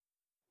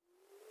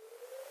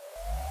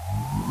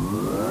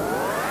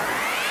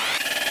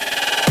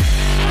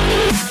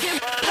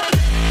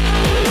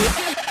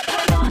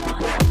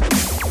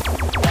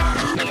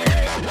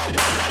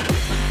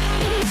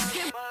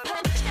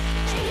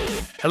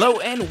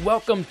Hello and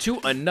welcome to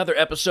another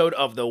episode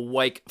of the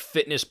Wyke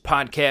Fitness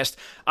Podcast.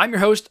 I'm your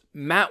host,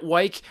 Matt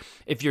Wyke.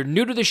 If you're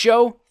new to the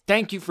show,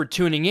 thank you for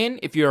tuning in.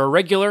 If you're a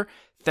regular,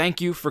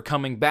 thank you for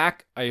coming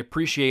back. I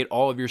appreciate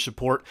all of your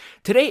support.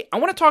 Today, I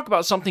want to talk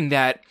about something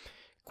that,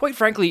 quite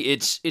frankly,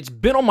 it's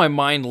been on my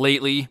mind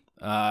lately,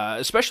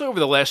 especially over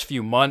the last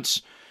few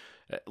months.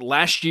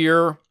 Last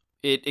year,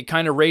 it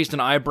kind of raised an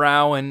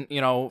eyebrow, and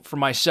for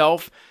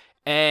myself,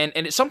 and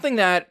it's something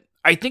that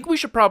I think we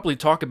should probably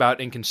talk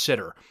about and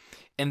consider.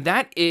 And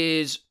that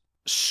is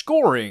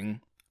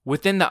scoring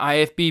within the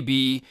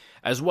IFBB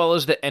as well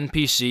as the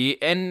NPC.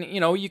 And,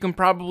 you can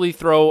probably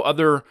throw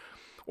other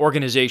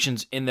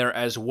organizations in there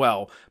as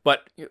well.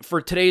 But for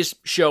today's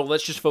show,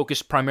 let's just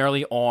focus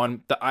primarily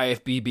on the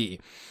IFBB.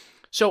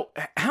 So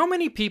how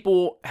many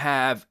people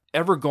have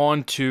ever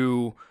gone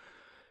to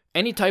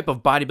any type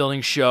of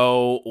bodybuilding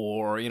show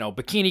or,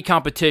 bikini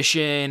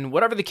competition,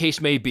 whatever the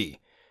case may be?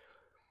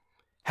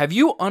 Have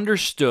you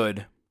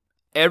understood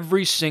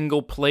every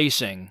single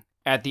placing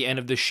at the end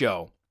of the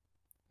show?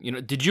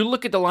 Did you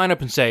look at the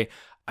lineup and say,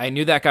 I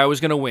knew that guy was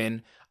going to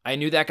win, I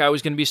knew that guy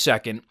was going to be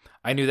second,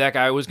 I knew that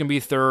guy was going to be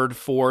third,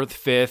 fourth,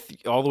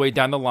 fifth, all the way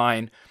down the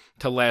line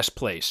to last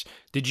place?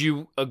 Did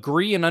you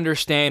agree and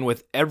understand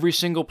with every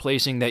single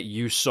placing that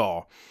you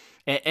saw?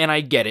 And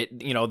I get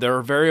it, there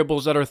are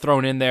variables that are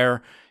thrown in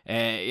there,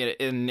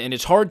 and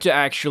it's hard to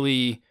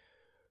actually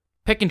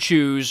pick and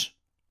choose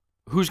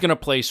who's going to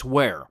place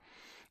where.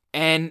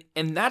 And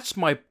that's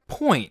my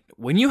point.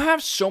 When you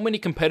have so many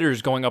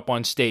competitors going up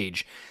on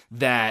stage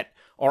that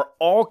are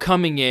all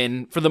coming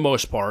in, for the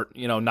most part,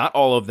 not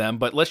all of them,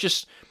 but let's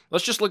just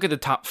look at the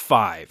top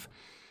five.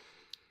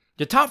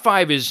 The top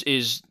five is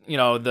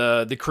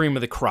the cream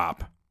of the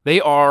crop.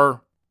 They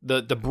are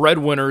the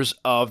breadwinners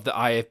of the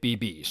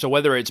IFBB. So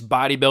whether it's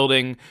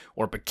bodybuilding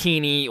or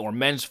bikini or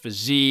men's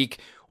physique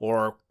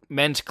or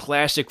men's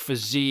classic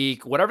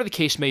physique, whatever the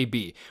case may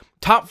be,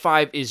 top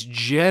five is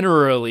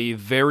generally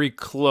very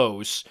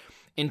close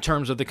in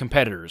terms of the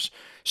competitors.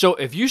 So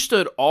if you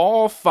stood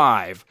all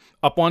five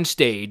up on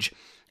stage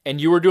and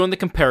you were doing the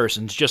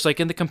comparisons, just like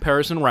in the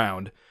comparison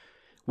round,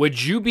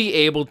 would you be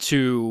able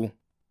to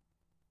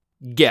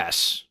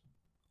guess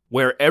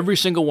where every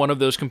single one of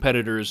those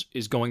competitors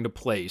is going to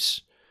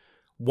place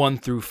 1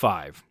 through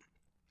 5?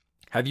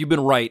 Have you been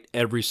right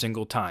every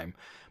single time?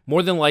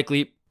 More than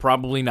likely,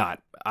 probably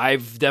not.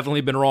 I've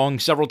definitely been wrong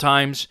several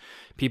times.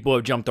 People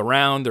have jumped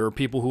around. There are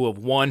people who have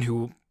won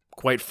who,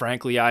 quite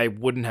frankly, I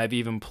wouldn't have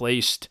even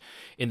placed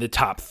in the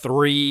top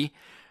 3.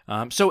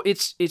 So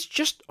it's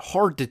just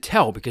hard to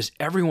tell because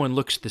everyone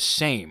looks the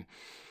same.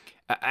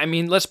 I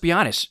mean, let's be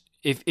honest.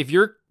 If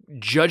you're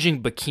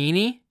judging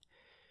bikini,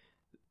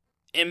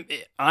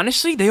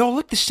 honestly, they all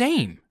look the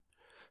same.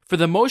 For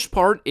the most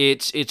part,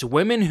 it's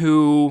women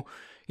who,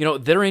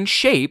 they're in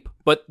shape,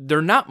 but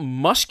they're not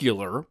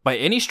muscular by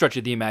any stretch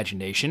of the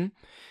imagination.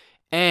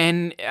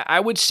 And I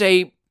would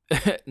say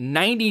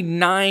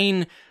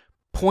 99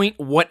 point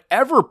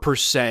whatever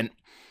percent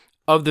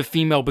of the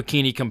female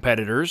bikini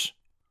competitors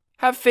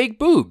have fake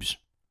boobs.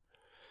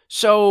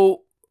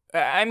 So,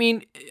 I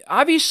mean,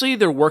 obviously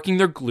they're working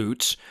their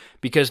glutes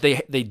because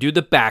they do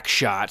the back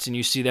shots and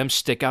you see them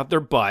stick out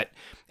their butt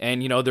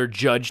and, they're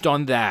judged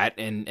on that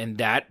and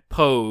that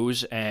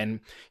pose and,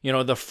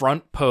 the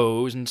front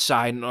pose and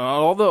side and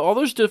all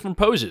those different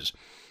poses.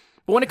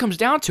 But when it comes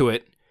down to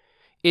it,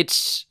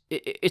 it's a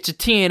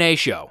TNA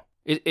show.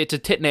 It's a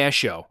tit and ass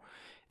show.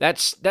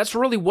 That's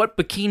really what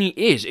bikini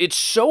is. It's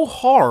so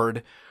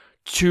hard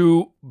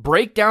to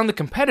break down the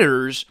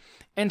competitors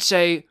and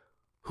say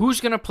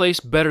who's going to place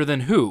better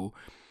than who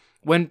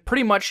when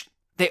pretty much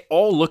they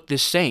all look the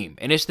same.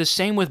 And it's the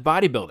same with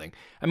bodybuilding.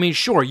 I mean,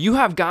 sure, you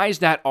have guys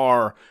that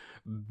are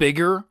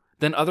bigger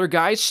than other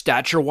guys,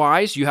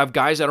 stature-wise. You have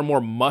guys that are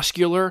more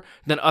muscular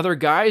than other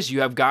guys.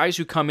 You have guys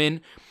who come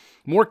in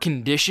more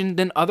conditioned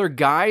than other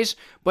guys.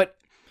 But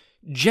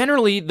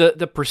generally,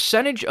 the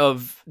percentage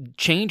of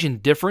change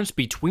and difference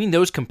between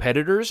those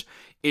competitors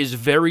is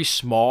very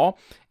small.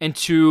 And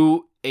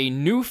to a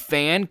new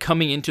fan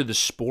coming into the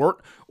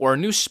sport or a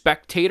new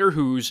spectator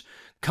who's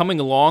coming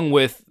along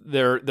with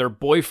their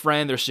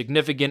boyfriend, their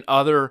significant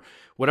other,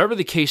 whatever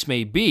the case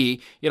may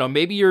be,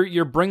 maybe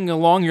you're bringing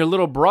along your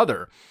little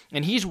brother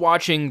and he's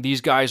watching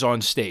these guys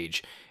on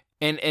stage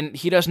and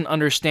he doesn't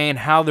understand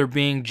how they're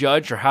being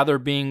judged or how they're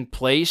being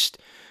placed.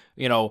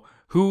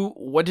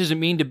 What does it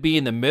mean to be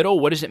in the middle?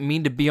 What does it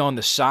mean to be on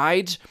the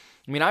sides?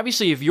 I mean,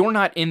 obviously, if you're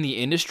not in the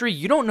industry,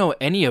 you don't know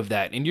any of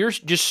that, and you're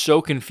just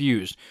so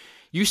confused.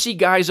 You see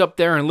guys up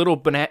there in little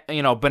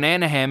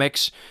banana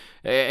hammocks,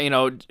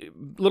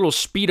 little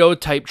Speedo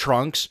type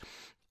trunks,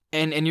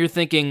 and you're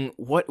thinking,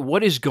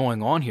 what is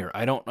going on here?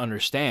 I don't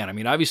understand. I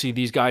mean, obviously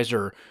these guys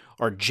are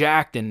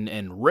jacked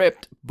and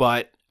ripped,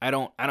 but I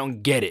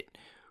don't get it.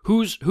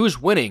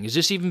 Who's winning? Is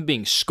this even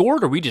being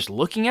scored? Are we just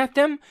looking at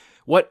them?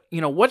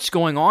 What's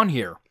going on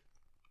here?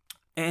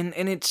 And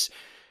it's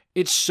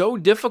so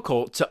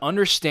difficult to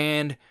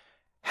understand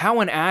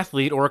how an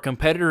athlete or a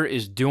competitor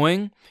is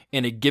doing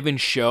in a given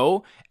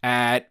show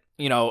at,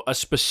 a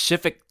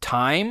specific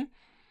time.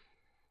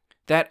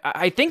 that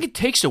I think it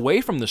takes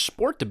away from the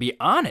sport, to be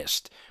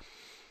honest.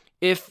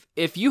 If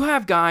you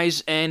have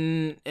guys,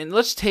 and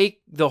let's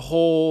take the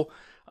whole,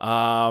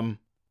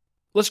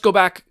 let's go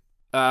back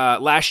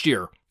last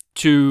year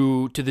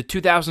to the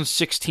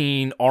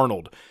 2016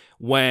 Arnold,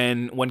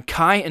 when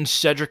Kai and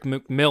Cedric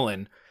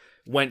McMillan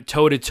went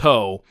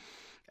toe-to-toe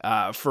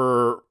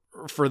for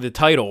the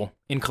title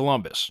in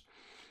Columbus.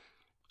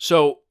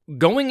 So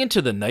going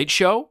into the night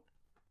show,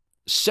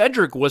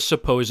 Cedric was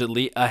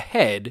supposedly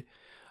ahead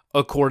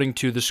according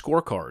to the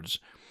scorecards.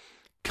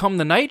 Come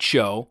the night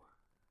show,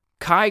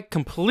 Kai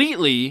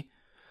completely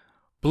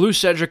blew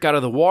Cedric out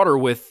of the water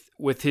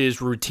with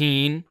his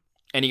routine,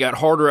 and he got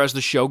harder as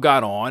the show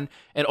got on,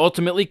 and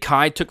ultimately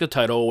Kai took the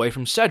title away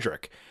from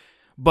Cedric.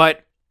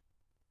 But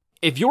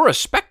if you're a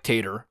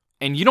spectator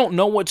and you don't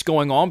know what's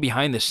going on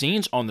behind the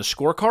scenes on the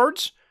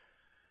scorecards,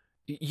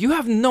 you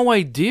have no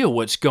idea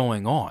what's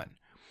going on.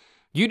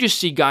 You just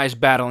see guys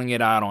battling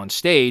it out on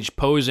stage,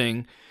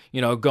 posing,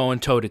 going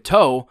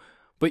toe-to-toe,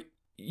 but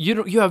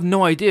you have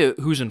no idea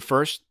who's in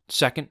first,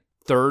 second,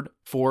 third,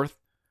 fourth,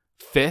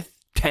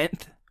 fifth,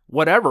 10th,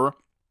 whatever,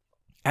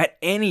 at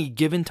any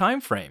given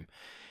time frame.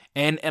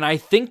 And I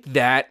think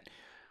that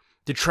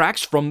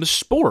detracts from the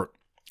sport.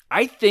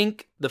 I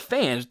think the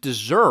fans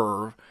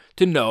deserve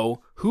to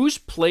know who's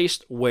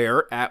placed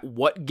where at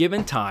what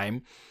given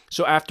time.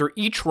 So after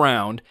each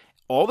round,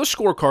 all the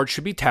scorecards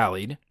should be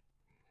tallied,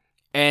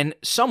 and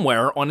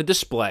somewhere on a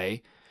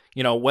display,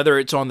 whether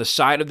it's on the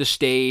side of the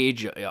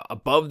stage,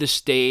 above the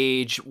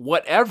stage,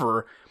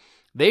 whatever,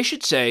 they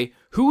should say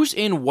who's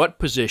in what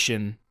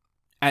position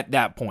at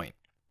that point.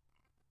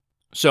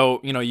 So,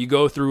 you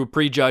go through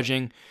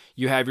prejudging,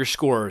 you have your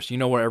scores, you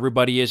know where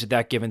everybody is at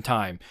that given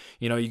time.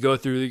 You go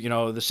through,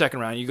 the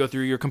second round, you go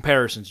through your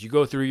comparisons, you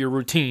go through your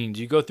routines,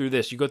 you go through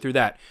this, you go through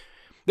that.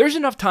 There's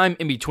enough time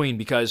in between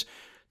because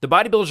the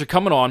bodybuilders are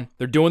coming on,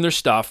 they're doing their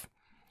stuff,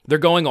 they're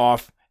going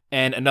off,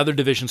 and another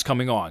division's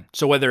coming on.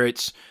 So whether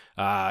it's,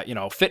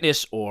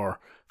 fitness or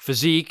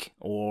physique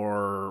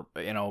or,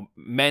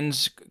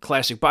 men's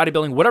classic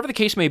bodybuilding, whatever the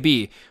case may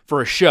be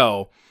for a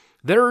show,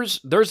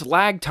 there's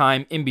lag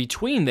time in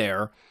between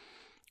there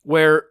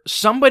where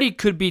somebody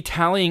could be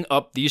tallying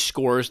up these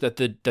scores that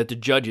the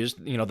judges,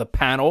 the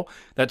panel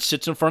that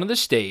sits in front of the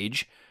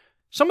stage,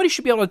 somebody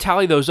should be able to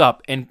tally those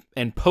up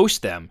and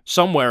post them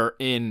somewhere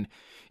in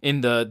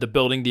the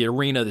building, the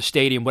arena, the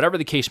stadium, whatever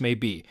the case may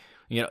be.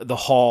 The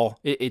hall,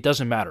 it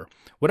doesn't matter.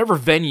 Whatever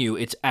venue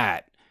it's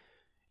at,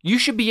 you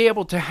should be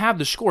able to have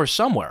the score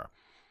somewhere.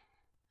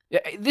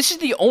 This is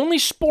the only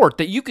sport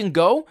that you can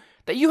go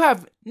that you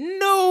have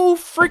no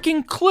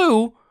freaking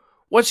clue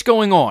what's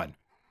going on.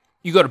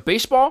 You go to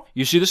baseball,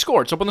 you see the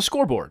score. It's up on the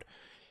scoreboard.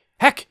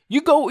 Heck,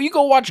 you go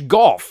watch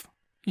golf.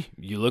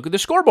 You look at the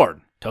scoreboard.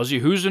 Tells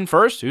you who's in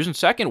first, who's in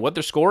second, what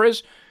their score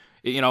is,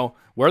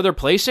 where they're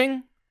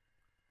placing.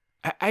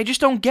 I just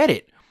don't get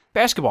it.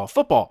 Basketball,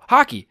 football,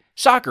 hockey,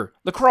 soccer,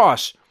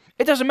 lacrosse,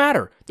 it doesn't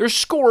matter. There's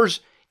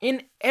scores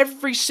in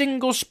every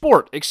single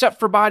sport except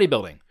for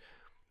bodybuilding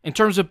in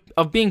terms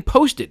of being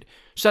posted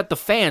so that the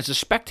fans, the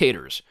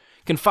spectators,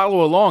 can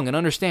follow along and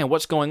understand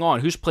what's going on,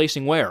 who's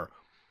placing where,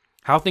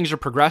 how things are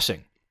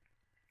progressing.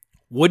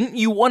 Wouldn't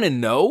you want to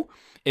know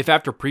if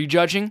after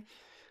prejudging,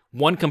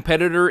 one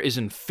competitor is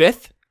in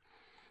fifth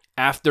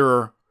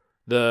after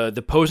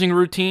the posing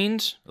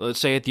routines, let's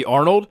say at the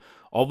Arnold,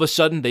 all of a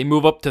sudden they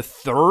move up to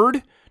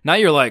third? Now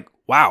you're like,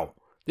 wow,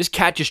 this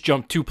cat just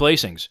jumped 2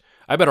 placings.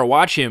 I better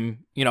watch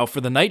him,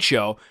 for the night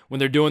show when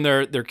they're doing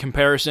their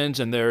comparisons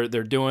and they're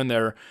doing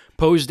their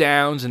pose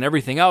downs and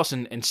everything else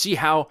and see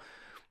how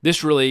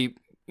this really,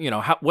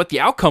 what the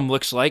outcome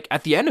looks like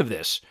at the end of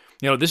this.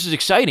 This is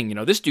exciting.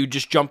 This dude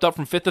just jumped up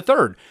from 5th to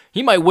 3rd.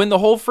 He might win the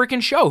whole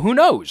freaking show. Who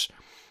knows?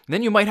 And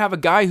then you might have a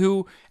guy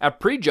who at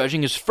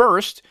prejudging is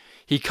first.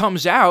 He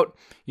comes out,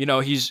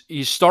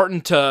 he's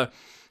starting to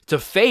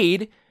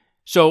fade.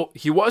 So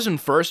he was in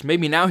first.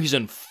 Maybe now he's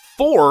in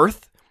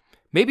 4th.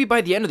 Maybe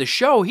by the end of the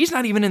show, he's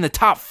not even in the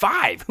top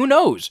 5. Who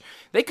knows?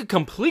 They could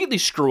completely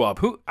screw up.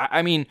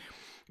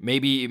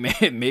 Maybe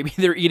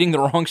they're eating the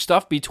wrong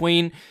stuff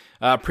between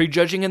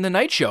prejudging and the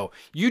night show.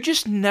 You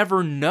just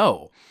never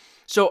know.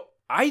 So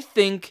I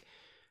think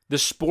the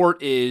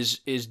sport is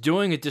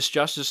doing a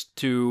disjustice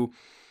to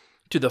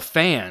the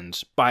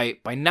fans by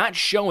not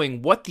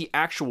showing what the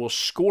actual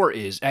score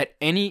is at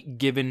any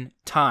given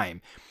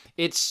time.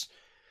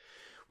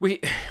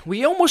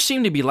 We almost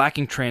seem to be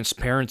lacking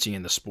transparency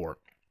in the sport.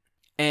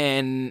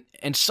 And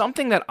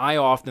something that I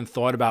often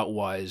thought about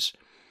was,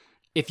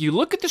 if you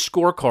look at the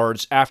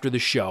scorecards after the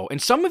show,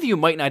 and some of you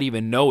might not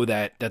even know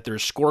that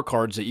there's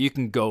scorecards that you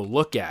can go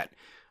look at.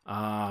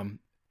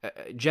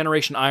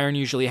 Generation Iron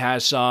usually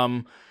has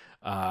some.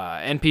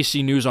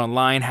 NPC News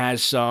Online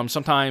has some.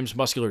 Sometimes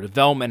Muscular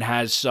Development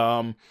has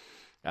some.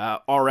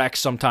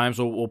 RX sometimes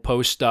will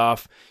post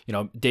stuff.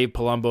 Dave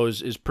Palumbo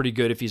is pretty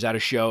good if he's at a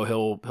show.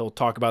 He'll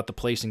talk about the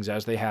placings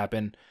as they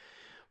happen.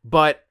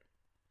 But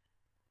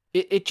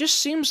it just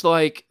seems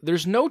like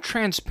there's no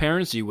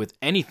transparency with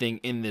anything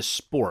in this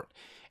sport,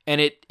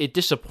 and it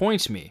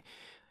disappoints me.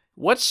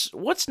 What's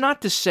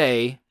not to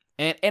say,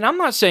 And I'm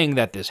not saying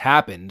that this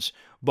happens,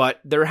 but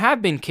there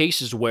have been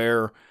cases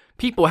where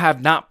people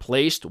have not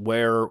placed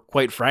where,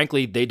 quite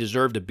frankly, they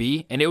deserve to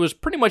be. And it was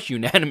pretty much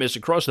unanimous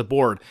across the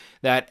board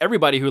that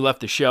everybody who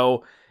left the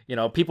show,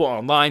 people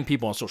online,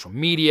 people on social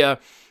media,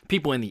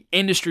 people in the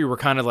industry were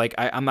kind of like,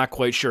 I'm not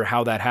quite sure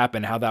how that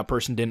happened, how that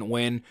person didn't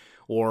win,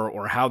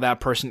 or how that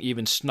person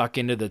even snuck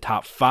into the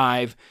top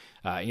 5.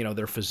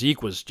 Their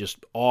physique was just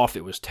off.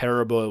 It was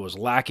terrible. It was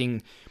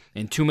lacking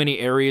in too many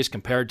areas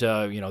compared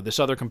to, this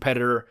other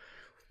competitor,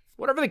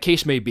 whatever the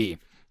case may be.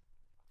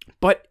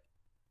 But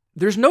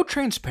there's no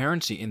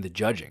transparency in the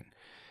judging.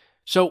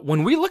 So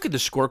when we look at the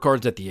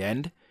scorecards at the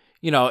end,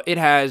 it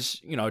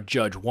has,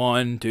 judge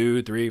 1,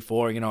 2, 3,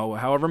 4,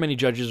 however many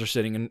judges are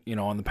sitting in,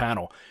 on the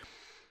panel.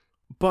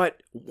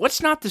 But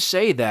what's not to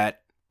say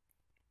that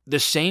the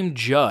same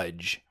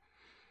judge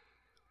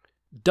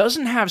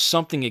doesn't have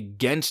something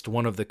against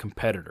one of the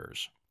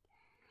competitors?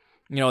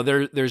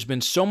 There's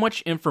been so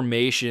much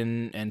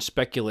information and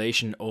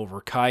speculation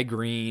over Kai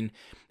Greene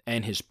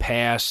and his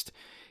past,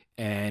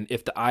 and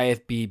if the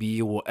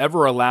IFBB will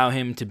ever allow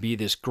him to be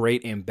this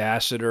great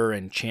ambassador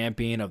and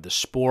champion of the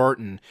sport.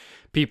 And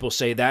people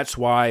say that's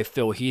why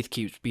Phil Heath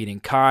keeps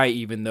beating Kai,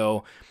 even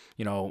though,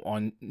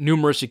 on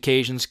numerous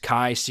occasions,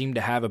 Kai seemed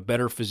to have a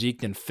better physique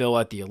than Phil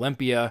at the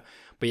Olympia,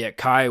 but yet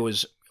Kai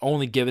was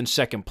only given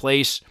second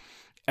place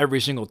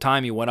every single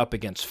time he went up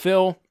against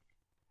Phil.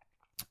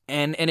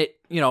 And it,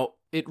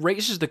 it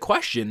raises the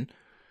question,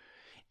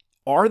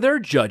 are there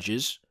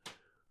judges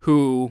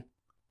who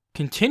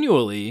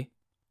continually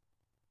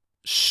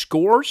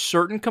score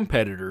certain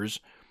competitors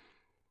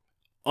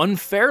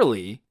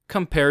unfairly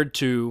compared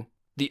to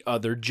the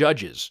other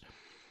judges?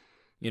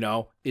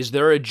 Is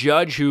there a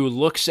judge who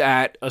looks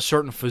at a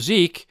certain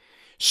physique,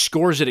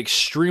 scores it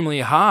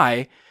extremely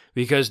high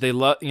because they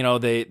love,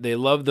 they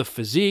love the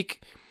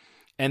physique,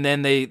 and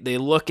then they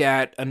look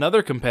at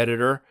another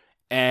competitor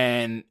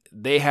and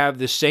they have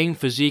the same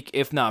physique,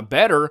 if not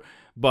better,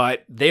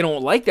 but they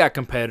don't like that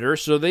competitor,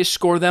 so they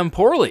score them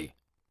poorly?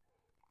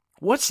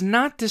 What's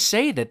not to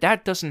say that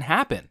that doesn't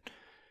happen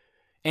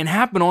and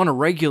happen on a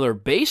regular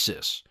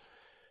basis?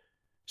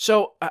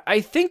 So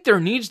I think there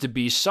needs to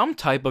be some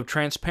type of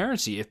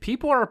transparency. If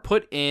people are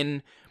put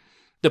in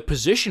the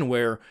position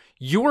where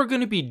you are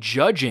going to be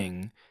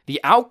judging the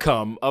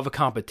outcome of a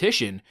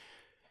competition,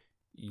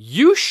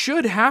 you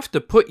should have to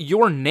put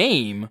your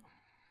name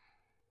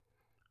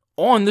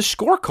on the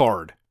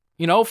scorecard,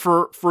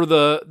 for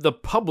the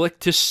public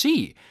to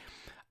see.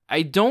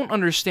 I don't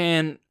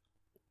understand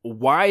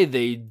why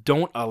they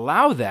don't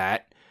allow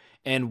that,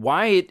 and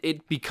why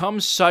it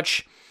becomes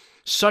such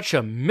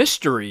a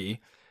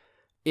mystery.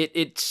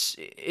 It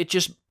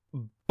just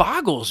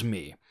boggles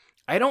me.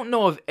 I don't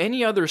know of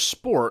any other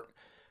sport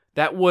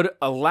that would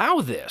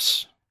allow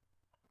this.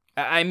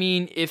 I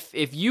mean,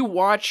 if you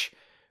watch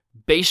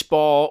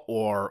baseball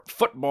or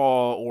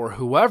football or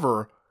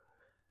whoever,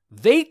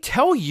 they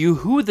tell you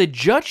who the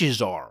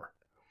judges are.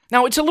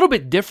 Now, it's a little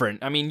bit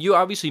different. I mean, you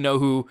obviously know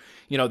who,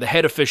 the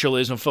head official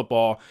is in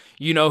football.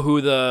 You know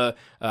who the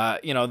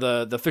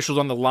officials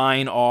on the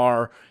line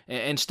are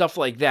and stuff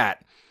like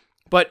that.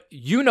 But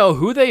you know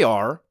who they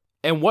are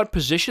and what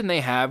position they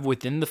have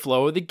within the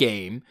flow of the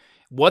game,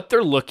 what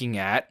they're looking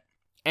at,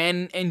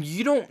 and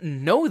you don't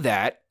know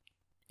that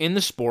in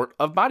the sport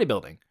of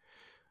bodybuilding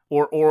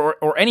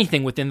or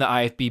anything within the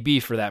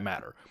IFBB for that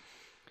matter.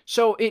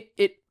 So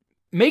it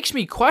makes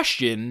me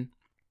question,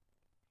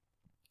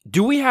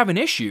 do we have an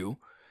issue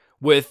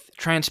with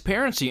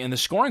transparency in the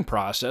scoring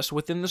process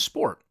within the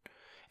sport?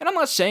 And I'm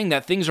not saying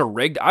that things are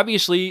rigged.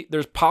 Obviously,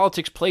 there's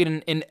politics played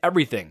in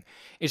everything.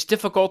 It's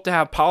difficult to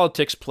have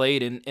politics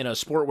played in a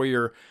sport where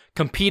you're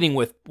competing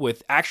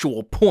with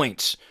actual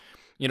points.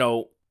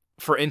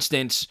 For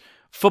instance,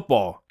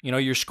 football,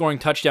 you're scoring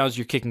touchdowns,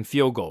 you're kicking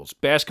field goals.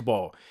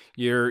 Basketball,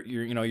 you're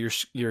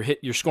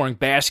scoring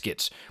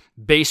baskets.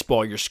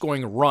 Baseball, you're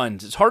scoring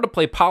runs. It's hard to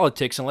play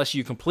politics unless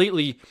you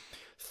completely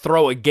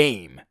throw a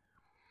game.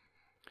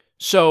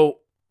 So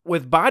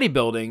with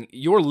bodybuilding,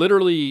 you're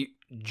literally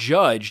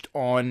judged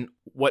on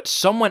what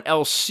someone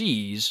else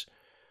sees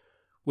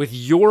with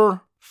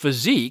your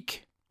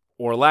physique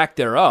or lack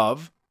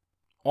thereof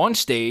on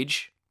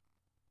stage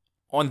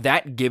on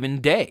that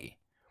given day.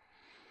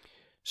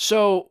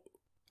 So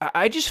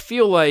I just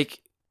feel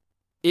like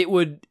it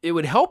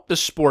would help the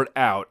sport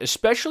out,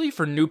 especially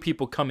for new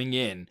people coming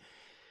in,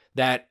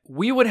 that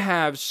we would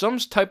have some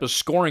type of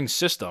scoring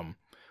system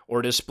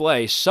or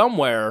display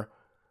somewhere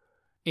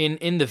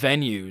in the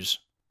venues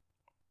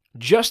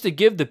just to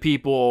give the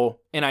people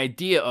an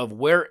idea of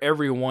where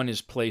everyone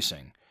is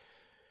placing.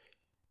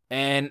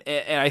 And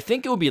I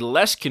think it would be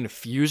less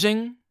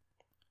confusing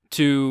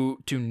to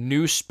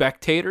new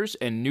spectators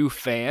and new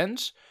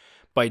fans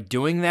by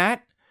doing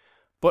that.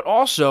 But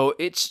also,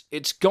 it's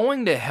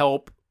going to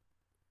help,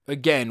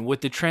 again,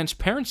 with the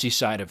transparency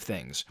side of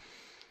things.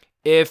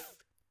 If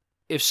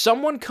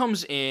someone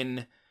comes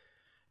in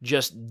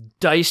just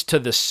diced to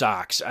the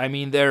socks, I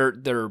mean,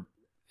 they're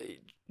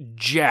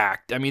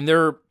jacked. I mean,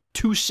 they're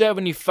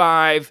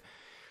 275,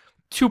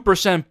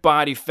 2%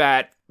 body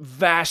fat,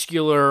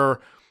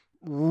 vascular,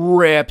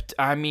 ripped,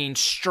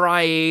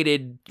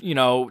 striated,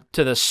 to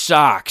the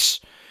socks.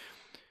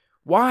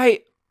 Why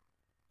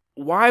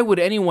would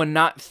anyone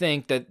not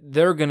think that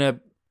they're going to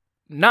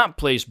not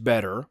place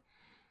better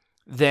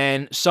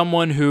than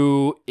someone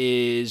who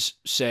is,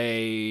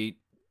 say,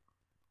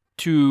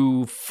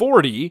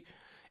 240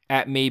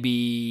 at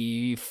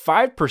maybe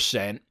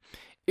 5%,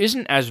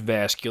 isn't as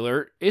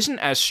vascular, isn't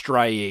as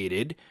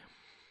striated?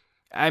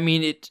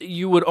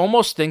 You would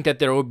almost think that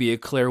there would be a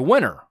clear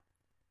winner.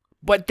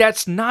 But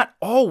that's not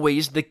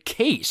always the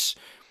case.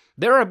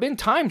 There have been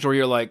times where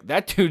you're like,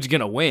 that dude's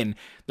going to win.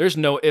 There's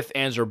no ifs,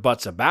 ands, or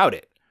buts about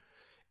it.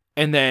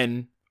 And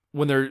then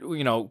when they're,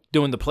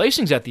 doing the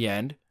placings at the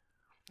end,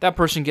 that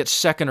person gets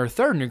second or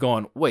third, and you're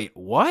going, wait,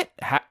 what?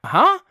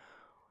 Huh?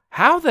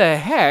 How the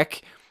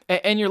heck?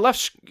 And you're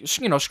left,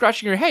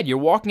 scratching your head. You're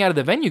walking out of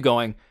the venue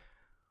going,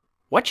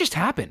 what just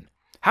happened?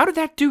 How did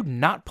that dude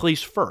not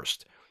place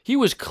first? He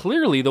was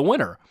clearly the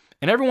winner.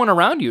 And everyone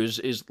around you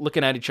is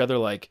looking at each other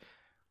like,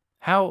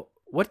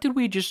 what did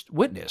we just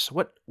witness?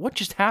 What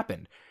just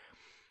happened?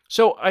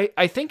 So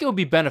I think it would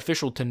be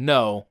beneficial to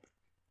know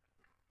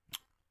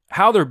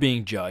how they're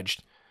being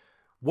judged,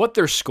 what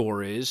their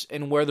score is,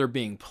 and where they're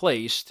being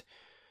placed,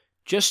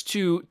 just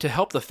to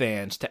help the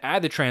fans, to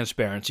add the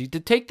transparency, to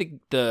take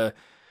the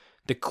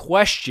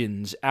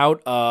questions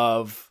out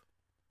of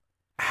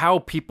how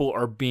people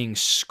are being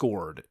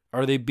scored.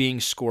 Are they being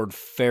scored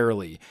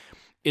fairly?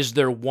 Is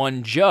there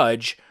one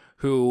judge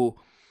who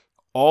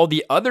all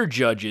the other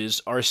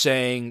judges are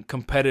saying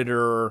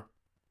competitor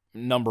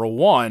number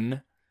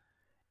one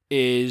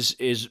is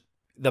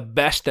the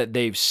best that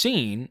they've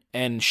seen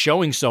and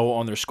showing so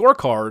on their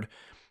scorecard,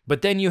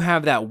 but then you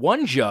have that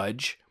one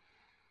judge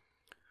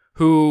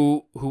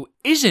who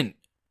isn't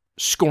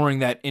scoring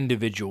that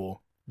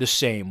individual the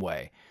same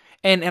way.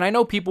 And I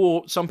know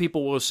some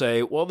people will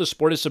say, well, the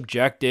sport is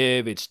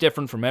subjective, it's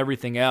different from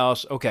everything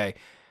else. Okay,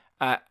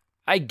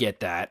 I get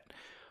that.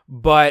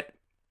 But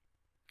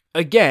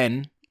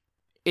again,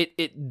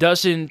 it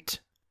doesn't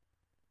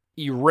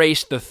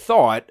erase the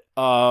thought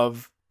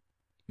of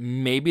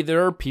maybe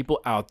there are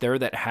people out there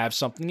that have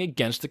something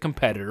against the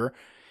competitor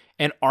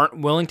and aren't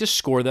willing to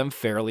score them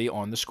fairly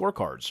on the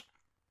scorecards.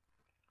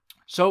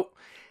 So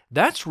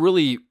that's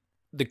really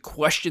the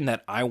question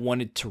that I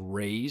wanted to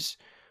raise.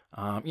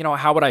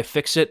 How would I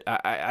fix it?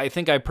 I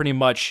think I pretty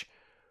much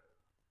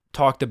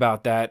talked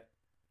about that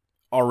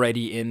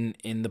already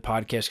in the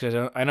podcast,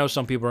 because I know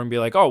some people are going to be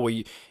like, oh,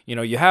 well,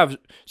 you have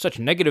such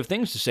negative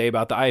things to say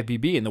about the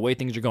IFBB and the way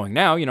things are going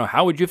now,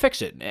 how would you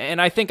fix it?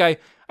 And I think I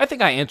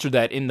answered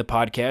that in the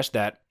podcast,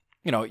 that,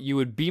 you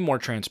would be more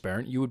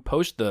transparent. You would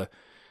post the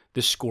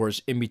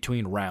scores in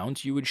between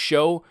rounds. You would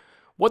show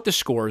what the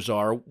scores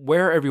are,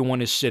 where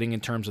everyone is sitting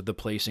in terms of the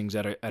placings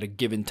at a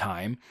given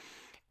time,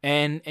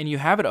 and you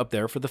have it up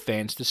there for the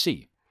fans to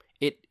see.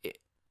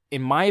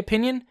 In my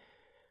opinion,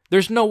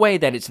 there's no way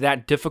that it's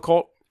that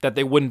difficult that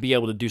they wouldn't be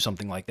able to do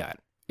something like that.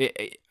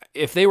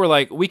 If they were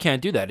like, we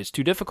can't do that, it's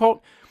too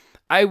difficult,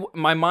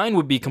 my mind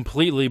would be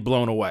completely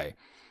blown away.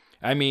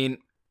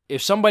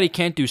 If somebody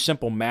can't do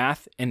simple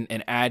math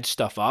and add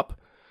stuff up,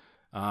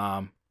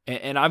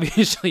 and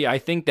obviously I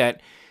think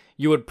that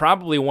you would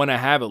probably want to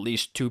have at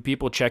least two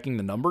people checking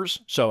the numbers.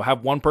 So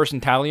have one person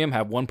tally them,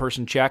 have one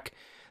person check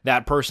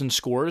that person's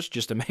scores,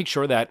 just to make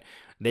sure that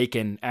they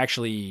can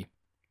actually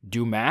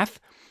do math.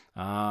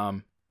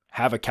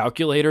 Have a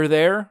calculator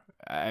there.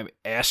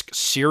 Ask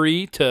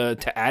Siri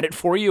to add it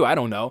for you. I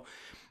don't know.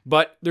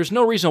 But there's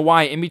no reason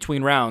why in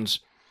between rounds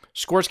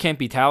scores can't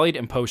be tallied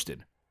and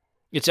posted.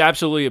 It's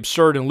absolutely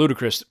absurd and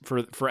ludicrous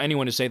for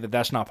anyone to say that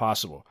that's not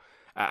possible.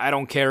 I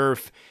don't care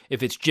if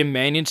it's Jim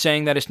Manion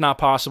saying that it's not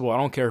possible. I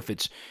don't care if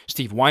it's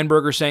Steve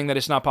Weinberger saying that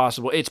it's not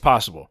possible. It's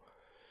possible.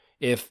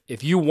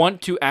 If you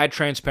want to add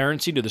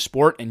transparency to the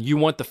sport and you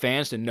want the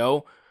fans to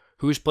know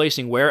who's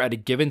placing where at a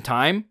given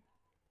time,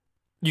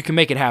 you can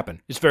make it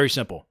happen. It's very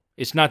simple.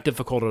 It's not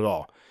difficult at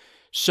all.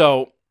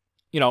 So,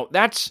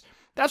 that's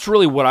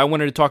really what I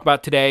wanted to talk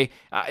about today.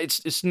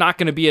 It's not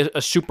going to be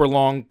a super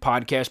long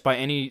podcast by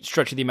any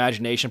stretch of the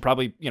imagination,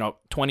 probably,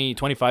 20,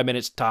 25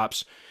 minutes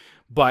tops.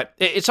 But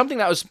it's something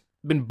that was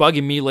been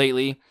bugging me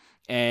lately.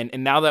 And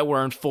now that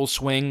we're in full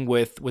swing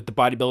with the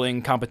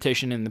bodybuilding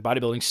competition and the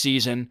bodybuilding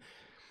season,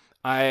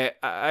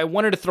 I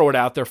wanted to throw it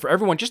out there for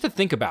everyone just to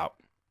think about.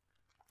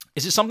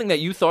 Is it something that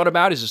you thought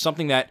about? Is it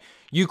something that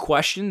you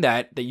questioned,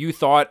 that you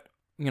thought,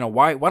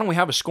 why don't we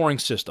have a scoring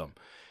system?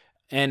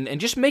 And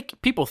just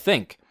make people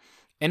think.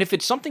 And if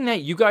it's something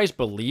that you guys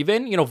believe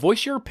in,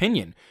 voice your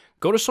opinion.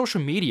 Go to social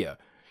media.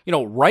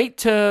 Write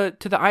to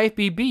the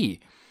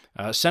IFBB.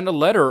 Send a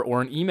letter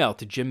or an email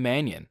to Jim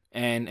Manion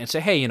and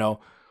say, hey,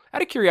 out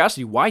of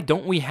curiosity, why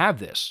don't we have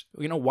this?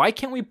 Why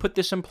can't we put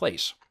this in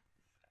place?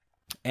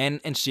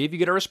 And see if you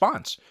get a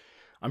response.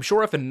 I'm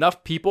sure if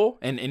enough people,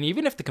 and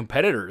even if the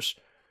competitors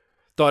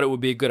thought it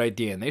would be a good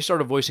idea and they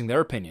started voicing their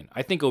opinion,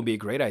 I think it would be a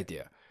great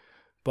idea.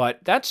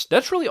 But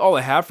that's really all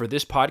I have for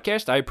this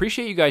podcast. I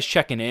appreciate you guys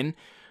checking in.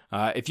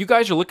 If you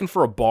guys are looking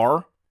for a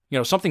bar,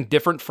 something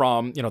different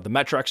from, the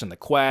Metrex and the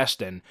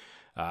Quest and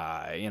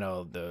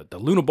the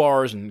Luna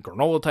bars and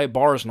granola type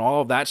bars and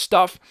all of that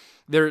stuff.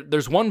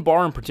 There's one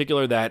bar in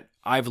particular that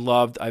I've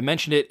loved. I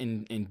mentioned it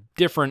in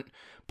different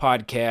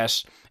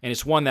podcasts, and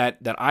it's one that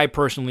I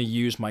personally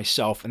use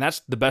myself, and that's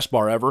the Best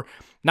Bar Ever.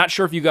 Not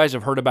sure if you guys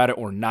have heard about it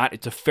or not.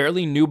 It's a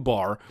fairly new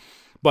bar,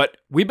 but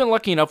we've been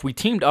lucky enough, we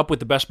teamed up with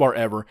the Best Bar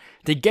Ever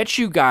to get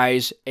you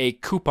guys a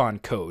coupon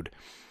code.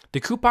 The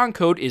coupon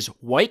code is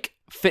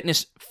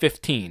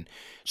WikeFitness15.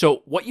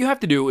 So what you have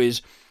to do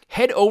is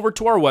head over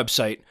to our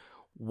website,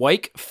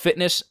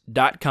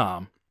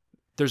 WikeFitness.com.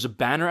 There's a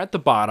banner at the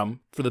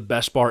bottom for the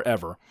Best Bar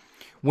Ever.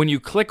 When you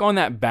click on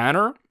that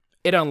banner,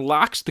 it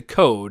unlocks the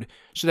code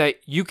so that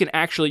you can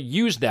actually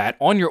use that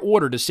on your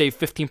order to save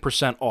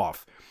 15%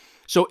 off.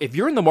 So if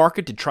you're in the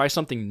market to try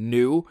something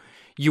new,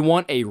 you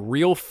want a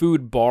real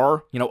food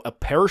bar, a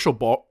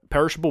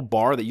perishable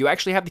bar that you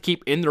actually have to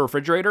keep in the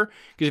refrigerator,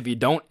 because if you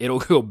don't, it'll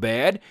go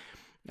bad.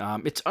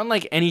 It's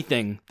unlike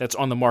anything that's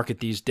on the market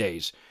these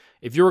days.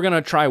 If you were going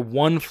to try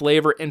one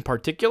flavor in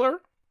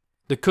particular,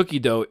 the cookie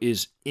dough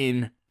is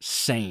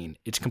insane.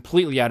 It's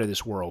completely out of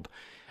this world.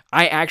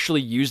 I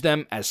actually use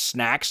them as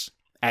snacks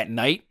at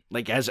night,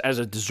 like as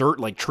a dessert,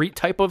 like treat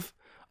type of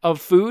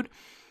food,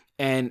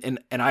 and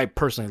I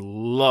personally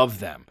love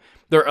them.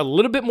 They're a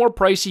little bit more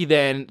pricey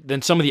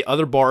than some of the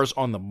other bars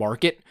on the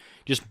market,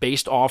 just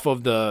based off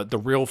of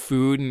the real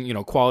food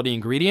and quality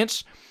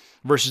ingredients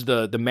versus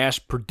the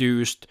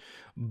mass-produced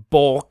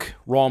bulk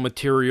raw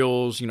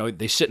materials.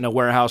 They sit in a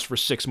warehouse for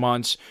 6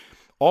 months.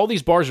 All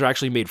these bars are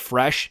actually made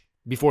fresh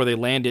before they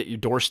land at your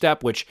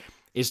doorstep, which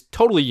is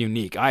totally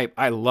unique.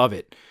 I love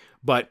it.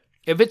 But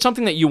if it's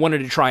something that you wanted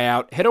to try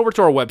out, head over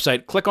to our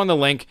website, click on the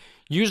link,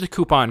 use the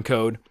coupon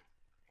code,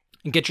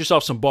 and get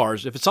yourself some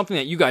bars. If it's something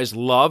that you guys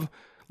love,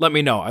 let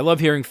me know. I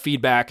love hearing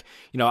feedback.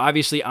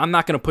 Obviously, I'm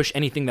not going to push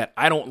anything that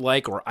I don't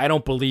like or I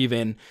don't believe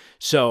in.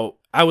 So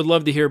I would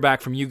love to hear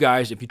back from you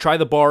guys. If you try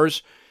the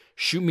bars,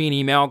 shoot me an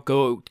email.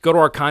 Go to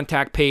our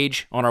contact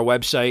page on our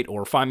website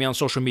or find me on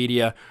social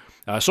media.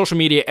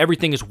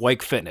 Everything is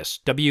Wike Fitness,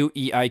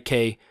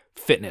 WEIK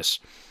Fitness.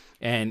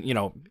 And,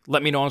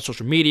 let me know on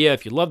social media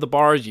if you love the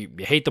bars, you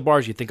hate the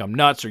bars, you think I'm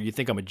nuts, or you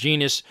think I'm a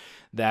genius,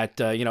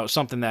 that,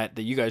 something that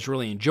you guys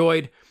really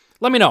enjoyed.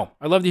 Let me know.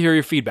 I'd love to hear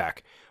your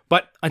feedback.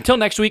 But until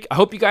next week, I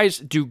hope you guys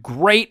do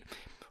great.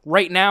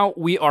 Right now,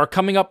 we are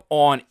coming up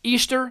on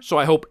Easter, so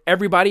I hope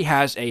everybody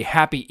has a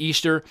happy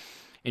Easter.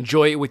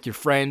 Enjoy it with your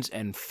friends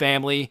and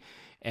family,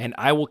 and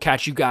I will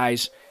catch you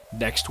guys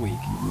next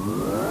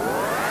week.